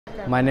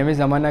My name is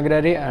Aman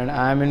Agrahari and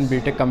I am in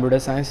BTech Computer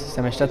Science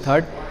semester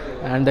 3rd,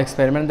 and the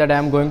experiment that I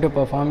am going to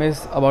perform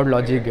is about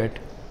logic gate.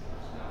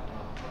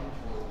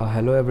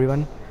 Hello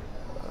everyone.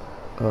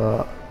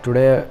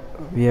 Today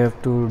we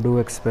have to do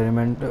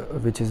experiment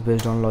which is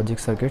based on logic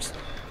circuits.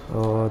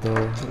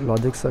 The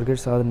logic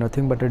circuits are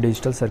nothing but a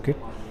digital circuit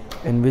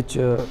in which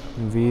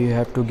we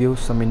have to give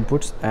some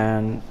inputs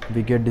and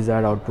we get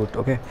desired output.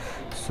 Okay,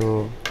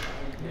 so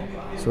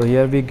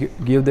here we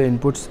give the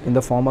inputs in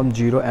the form of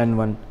 0 and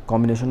 1,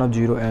 combination of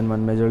 0 and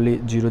 1,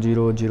 majorly 0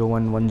 0 0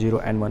 1 1 0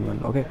 and 1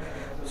 1. Okay,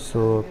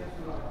 so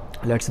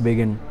let's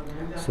begin.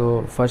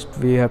 So first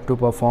we have to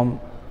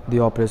perform the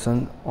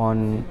operation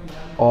on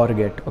OR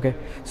gate. Okay,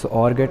 so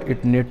OR gate,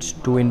 it needs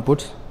two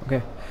inputs.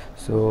 Okay,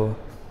 so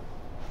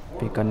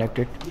we connect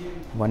it,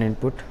 one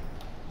input,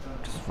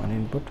 just one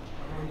input,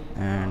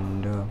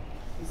 and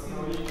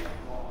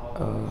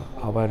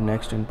our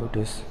next input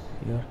is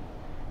here.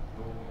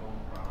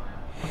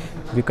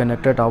 We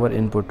connected our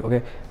input.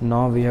 Okay,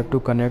 now we have to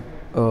connect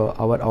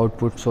our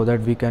output so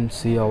that we can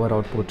see our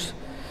outputs.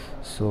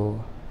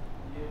 So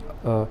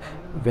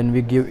when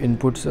we give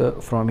inputs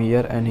from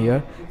here and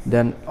here,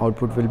 then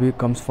output will be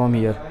comes from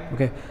here.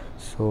 Okay,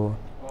 so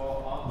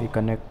we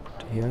connect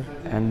here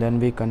and then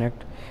we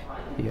connect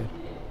here.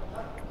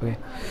 Okay,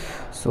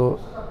 so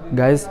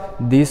guys,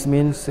 this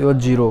means your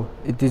 0,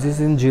 this is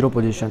in 0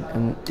 position,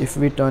 and if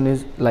we turn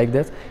is like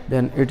this,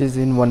 then it is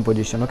in 1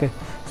 position. Okay,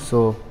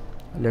 so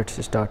let's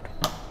start.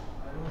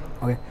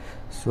 Okay,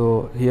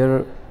 so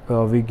here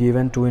we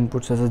given two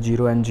inputs as a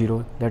 0 and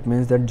 0. That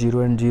means that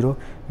 0 and 0,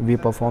 we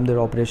perform their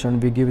operation.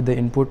 We give the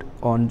input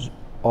on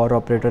OR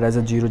operator as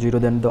a 0 0,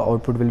 then the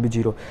output will be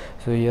 0.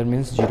 So here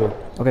means 0.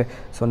 Okay,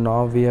 so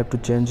now we have to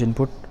change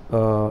input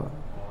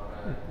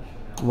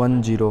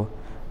 1 0.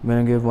 When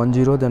I give 1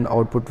 0, then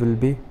output will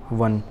be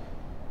 1.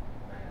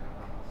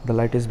 The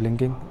light is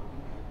blinking,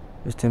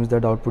 it seems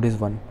that output is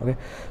 1. Okay,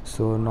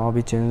 so now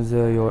we change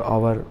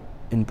our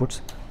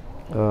inputs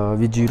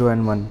with 0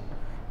 and 1,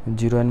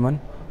 0 and 1,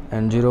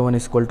 and 0 1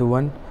 is equal to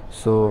 1,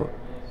 so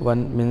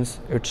 1 means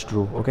it's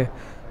true. Okay,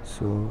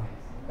 so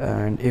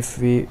and if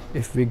we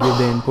give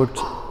the input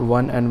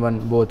 1 and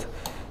 1 both,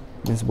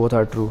 means both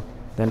are true,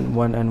 then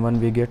 1 and 1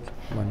 we get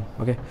 1.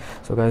 Okay,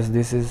 so guys,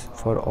 this is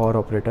for OR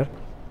operator,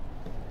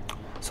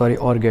 sorry,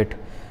 OR gate.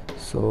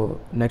 So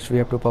next we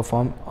have to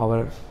perform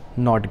our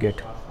NOT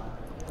gate.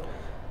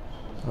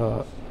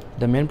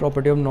 The main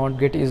property of NOT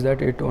gate is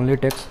that it only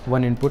takes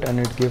one input and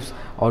it gives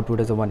output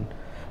as a 1.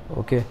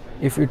 Okay,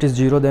 if it is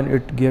 0, then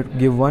it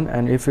give 1,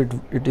 and if it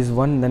is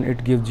 1, then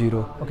it gives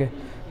 0. Okay,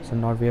 so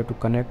now we have to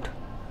connect.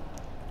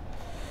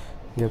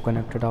 We have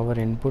connected our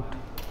input,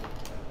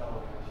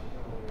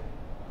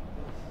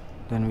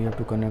 then we have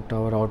to connect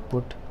our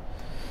output.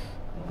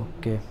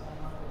 Okay,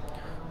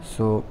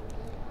 so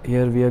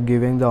here we are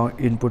giving the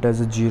input as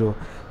a 0,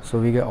 so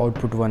we get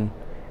output 1,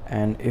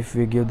 and if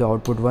we give the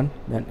output 1,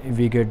 then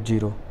we get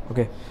 0.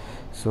 Okay,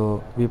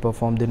 so we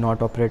perform the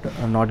NOT operator,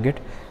 NOT gate.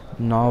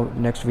 Now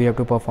next we have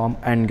to perform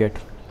AND gate.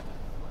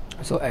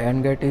 So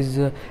AND gate is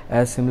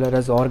as similar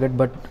as OR gate,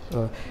 but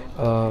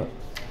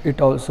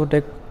it also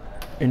take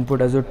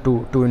input as a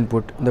two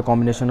input, the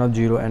combination of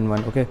 0 and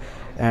 1. Okay,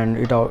 and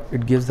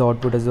it gives the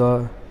output as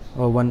a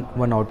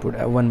one output,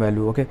 one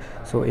value. Okay,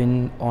 so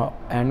in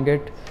AND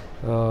gate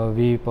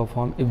we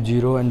perform, if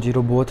 0 and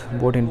 0 both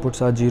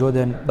inputs are 0,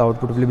 then the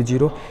output will be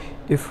 0.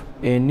 If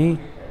any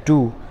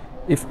two,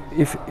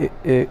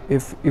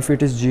 if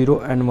it is 0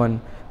 and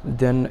 1,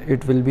 then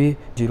it will be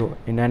 0.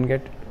 In AND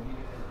gate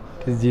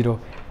it is 0,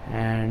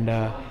 and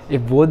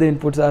if both the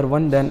inputs are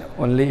 1, then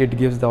only it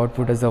gives the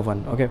output as a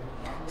 1. Okay,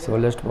 so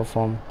let's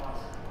perform.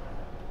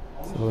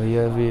 So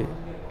here we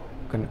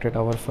connected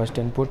our first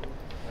input,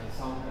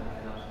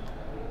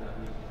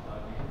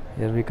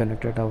 here we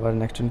connected our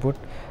next input,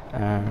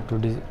 and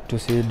to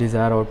see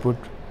desired output,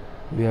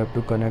 we have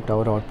to connect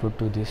our output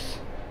to this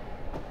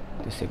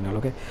signal.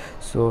 Okay,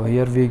 so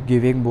here we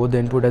giving both the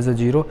input as a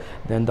 0,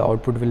 then the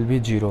output will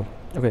be 0.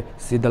 Okay,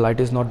 see the light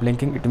is not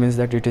blinking, it means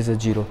that it is a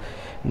 0.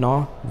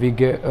 Now we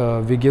give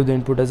the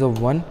input as a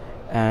 1,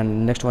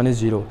 and next one is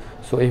 0.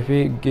 So if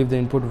we give the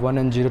input 1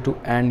 and 0 to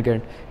AND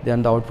gate,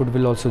 then the output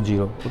will also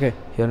 0. Okay,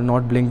 here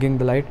not blinking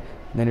the light,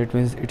 then it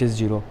means it is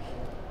 0.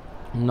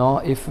 Now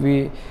if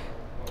we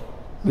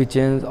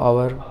change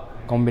our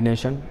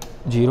combination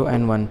 0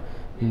 and 1,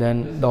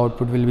 then the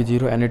output will be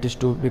 0, and it is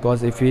 2,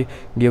 because if we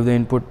give the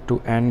input to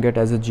AND gate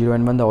as a 0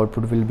 and 1, the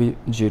output will be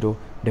 0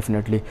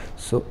 definitely.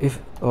 So if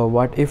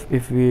what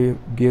if we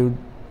give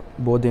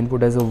both the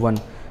input as a 1,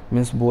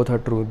 means both are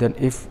true, then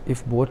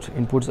if both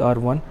inputs are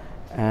 1,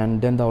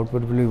 and then the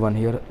output will be 1.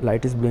 Here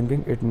light is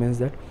blinking, it means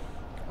that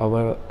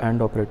our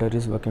AND operator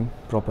is working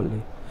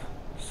properly.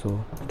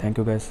 So thank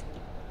you guys.